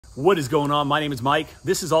What is going on? My name is Mike.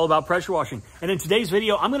 This is all about pressure washing. And in today's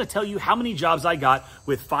video, I'm going to tell you how many jobs I got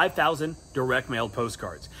with 5,000 direct mailed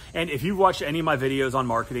postcards. And if you've watched any of my videos on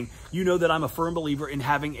marketing, you know that I'm a firm believer in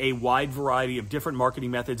having a wide variety of different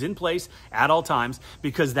marketing methods in place at all times,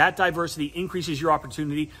 because that diversity increases your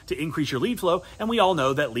opportunity to increase your lead flow. And we all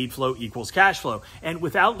know that lead flow equals cash flow. And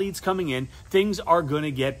without leads coming in, things are going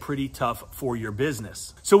to get pretty tough for your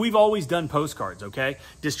business. So we've always done postcards, okay?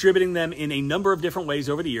 Distributing them in a number of different ways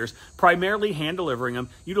over the years, primarily hand delivering them,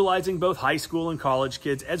 utilizing both high school and college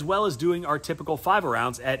kids, as well as doing our typical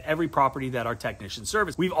 5-arounds at every property that our technicians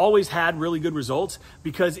service. We've always had really good results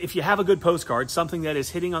because if you have a good postcard, something that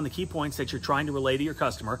is hitting on the key points that you're trying to relay to your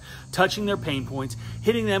customer, touching their pain points,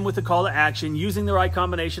 hitting them with a call to action, using the right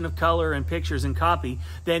combination of color and pictures and copy,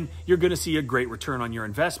 then you're going to see a great return on your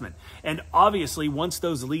investment. And obviously, once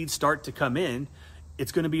those leads start to come in,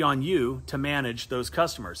 it's going to be on you to manage those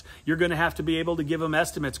customers. You're going to have to be able to give them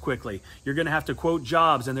estimates quickly. You're going to have to quote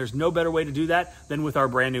jobs, and there's no better way to do that than with our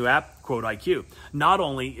brand new app, Quote IQ. Not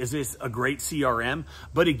only is this a great CRM,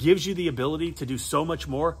 but it gives you the ability to do so much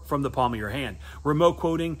more from the palm of your hand. Remote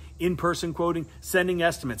quoting, in-person quoting, sending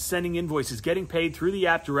estimates, sending invoices, getting paid through the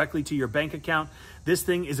app directly to your bank account. This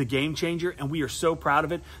thing is a game changer, and we are so proud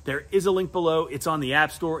of it. There is a link below. It's on the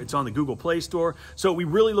App Store. It's on the Google Play Store. So we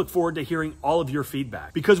really look forward to hearing all of your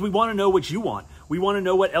feedback because we want to know what you want. We want to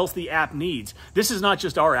know what else the app needs. This is not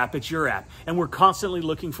just our app, it's your app, and we're constantly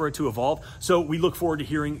looking for it to evolve. So we look forward to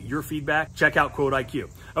hearing your feedback. Check out Quote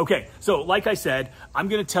IQ. Okay, so like I said, I'm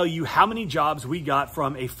going to tell you how many jobs we got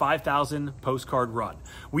from a 5,000 postcard run.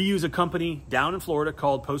 We use a company down in Florida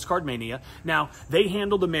called Postcard Mania. Now, they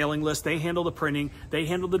handle the mailing list, they handle the printing, they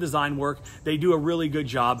handle the design work. They do a really good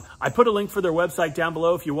job. I put a link for their website down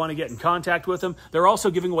below if you want to get in contact with them. They're also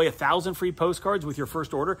giving away 1,000 free postcards with your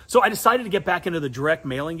first order. So I decided to get back into the direct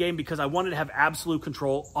mailing game because I wanted to have absolute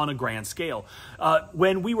control on a grand scale.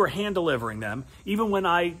 When we were hand delivering them, even when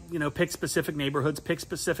I picked specific neighborhoods, picked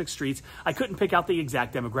specific streets, I couldn't pick out the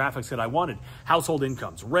exact demographics that I wanted. Household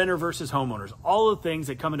incomes, renter versus homeowners, all of the things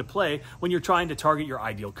that come into play when you're trying to target your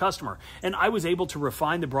ideal customer. And I was able to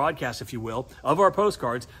refine the broadcast, if you will, of our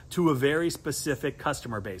postcards to a very specific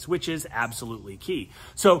customer base, which is absolutely key.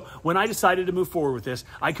 So when I decided to move forward with this,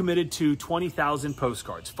 I committed to 20,000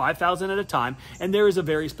 postcards, 5,000 at a time. And there is a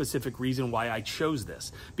very specific reason why I chose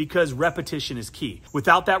this, because repetition is key.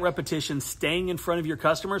 Without that repetition, staying in front of your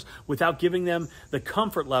customers, without giving them the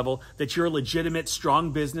comfort level that you're a legitimate,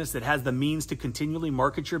 strong business that has the means to continually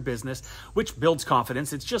market your business, which builds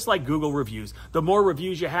confidence. It's just like Google reviews. The more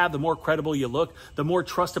reviews you have, the more credible you look, the more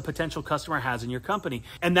trust a potential customer has in your company.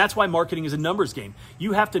 And that's why marketing is a numbers game.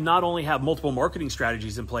 You have to not only have multiple marketing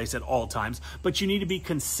strategies in place at all times, but you need to be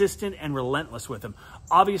consistent and relentless with them.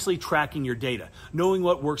 Obviously, tracking your data, knowing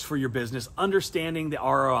what works for your business, understanding the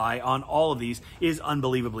ROI on all of these is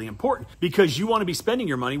unbelievably important because you want to be spending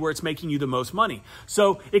your money where it's making you the most money.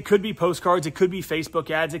 So it could be postcards, it could be Facebook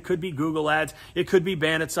ads, it could be Google ads, it could be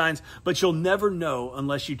bandit signs, but you'll never know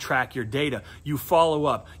unless you track your data. You follow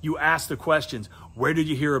up, you ask the questions. Where did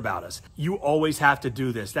you hear about us? You always have to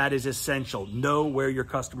do this. That is essential. Know where your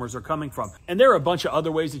customers are coming from. And there are a bunch of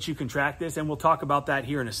other ways that you can track this, and we'll talk about that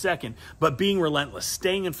here in a second. But being relentless,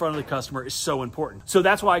 staying in front of the customer is so important. So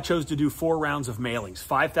that's why I chose to do 4 rounds of mailings,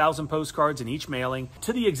 5,000 postcards in each mailing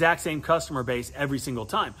to the exact same customer base every single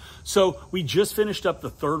time. So we just finished up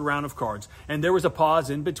the 3rd round of cards, and there was a pause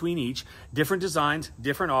in between each, different designs,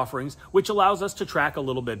 different offerings, which allows us to track a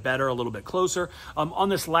little bit better, a little bit closer. On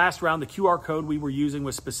this last round, the QR code we were using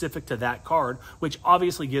was specific to that card, which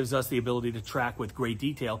obviously gives us the ability to track with great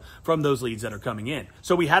detail from those leads that are coming in.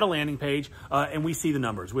 So we had a landing page and we see the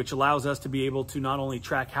numbers, which allows us to be able to not only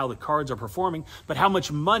track how the cards are performing, but how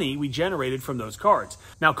much money we generated from those cards.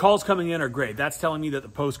 Now, calls coming in are great. That's telling me that the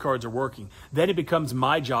postcards are working. Then it becomes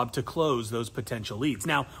my job to close those potential leads.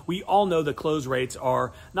 Now, we all know that close rates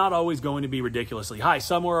are not always going to be ridiculously high.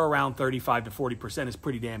 Somewhere around 35 to 40% is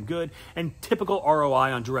pretty damn good. And typical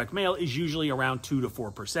ROI on direct mail is usually around 2 to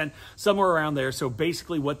 4%, somewhere around there. So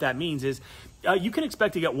basically what that means is you can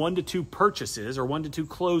expect to get 1 to 2 purchases or 1 to 2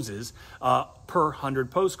 closes per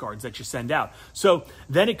 100 postcards that you send out. So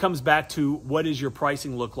then it comes back to what does your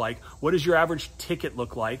pricing look like? What does your average ticket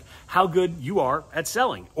look like? How good you are at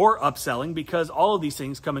selling or upselling, because all of these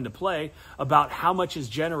things come into play about how much is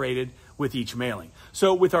generated with each mailing.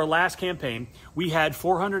 So with our last campaign, we had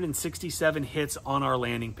 467 hits on our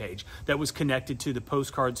landing page that was connected to the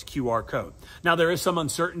postcard's QR code. Now there is some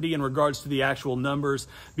uncertainty in regards to the actual numbers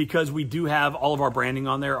because we do have all of our branding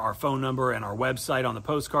on there, our phone number and our website on the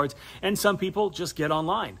postcards, and some people just get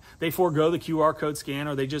online. They forego the QR code scan,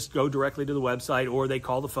 or they just go directly to the website, or they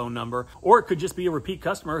call the phone number, or it could just be a repeat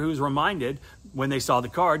customer who's reminded when they saw the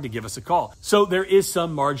card to give us a call. So there is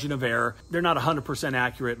some margin of error. They're not 100%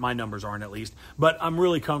 accurate. My numbers aren't, at least, but I'm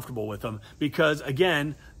really comfortable with them because,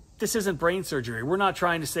 again, this isn't brain surgery. We're not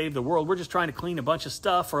trying to save the world. We're just trying to clean a bunch of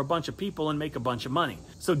stuff for a bunch of people and make a bunch of money.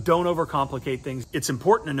 So don't overcomplicate things. It's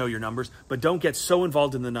important to know your numbers, but don't get so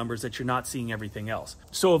involved in the numbers that you're not seeing everything else.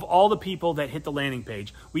 So of all the people that hit the landing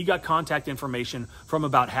page, we got contact information from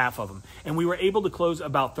about half of them. And we were able to close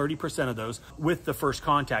about 30% of those with the first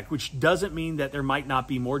contact, which doesn't mean that there might not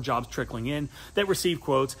be more jobs trickling in that receive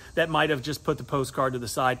quotes that might have just put the postcard to the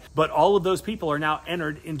side. But all of those people are now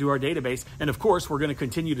entered into our database. And of course, we're going to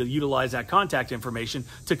continue to utilize that contact information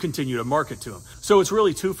to continue to market to them. So it's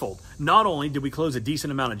really twofold. Not only did we close a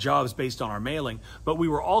decent amount of jobs based on our mailing, but we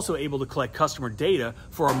were also able to collect customer data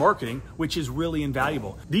for our marketing, which is really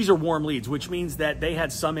invaluable. These are warm leads, which means that they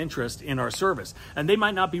had some interest in our service, and they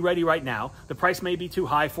might not be ready right now. The price may be too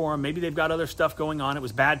high for them. Maybe they've got other stuff going on. It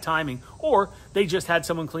was bad timing, or they just had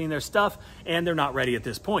someone clean their stuff and they're not ready at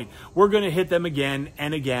this point. We're going to hit them again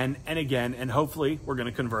and again and again, and hopefully we're going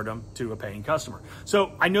to convert them to a paying customer.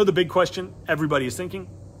 So I know the big question everybody is thinking: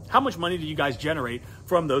 how much money do you guys generate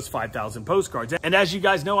from those 5,000 postcards? And as you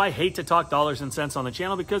guys know, I hate to talk dollars and cents on the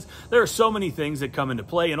channel because there are so many things that come into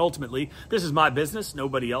play, and ultimately this is my business,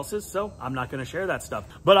 nobody else's, so I'm not going to share that stuff.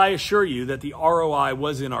 But I assure you that the ROI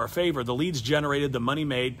was in our favor. The leads generated, the money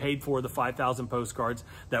made, paid for the 5,000 postcards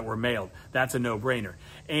that were mailed. That's a no-brainer.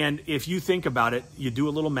 And if you think about it, you do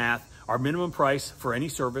a little math, our minimum price for any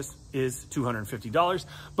service is $250,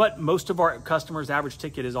 but most of our customers' average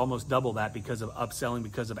ticket is almost double that because of upselling,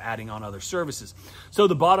 because of adding on other services. So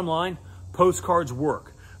the bottom line, postcards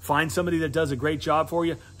work. Find somebody that does a great job for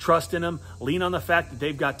you, trust in them, lean on the fact that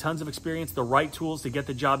they've got tons of experience, the right tools to get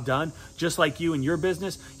the job done. Just like you in your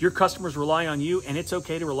business, your customers rely on you, and it's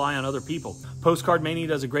okay to rely on other people. Postcard Mania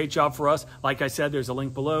does a great job for us. Like I said, there's a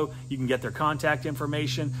link below. You can get their contact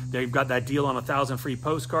information. They've got that deal on 1,000 free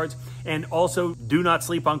postcards. And also, do not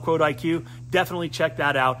sleep on Quote IQ. Definitely check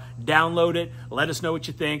that out. Download it. Let us know what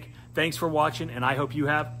you think. Thanks for watching, and I hope you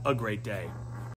have a great day.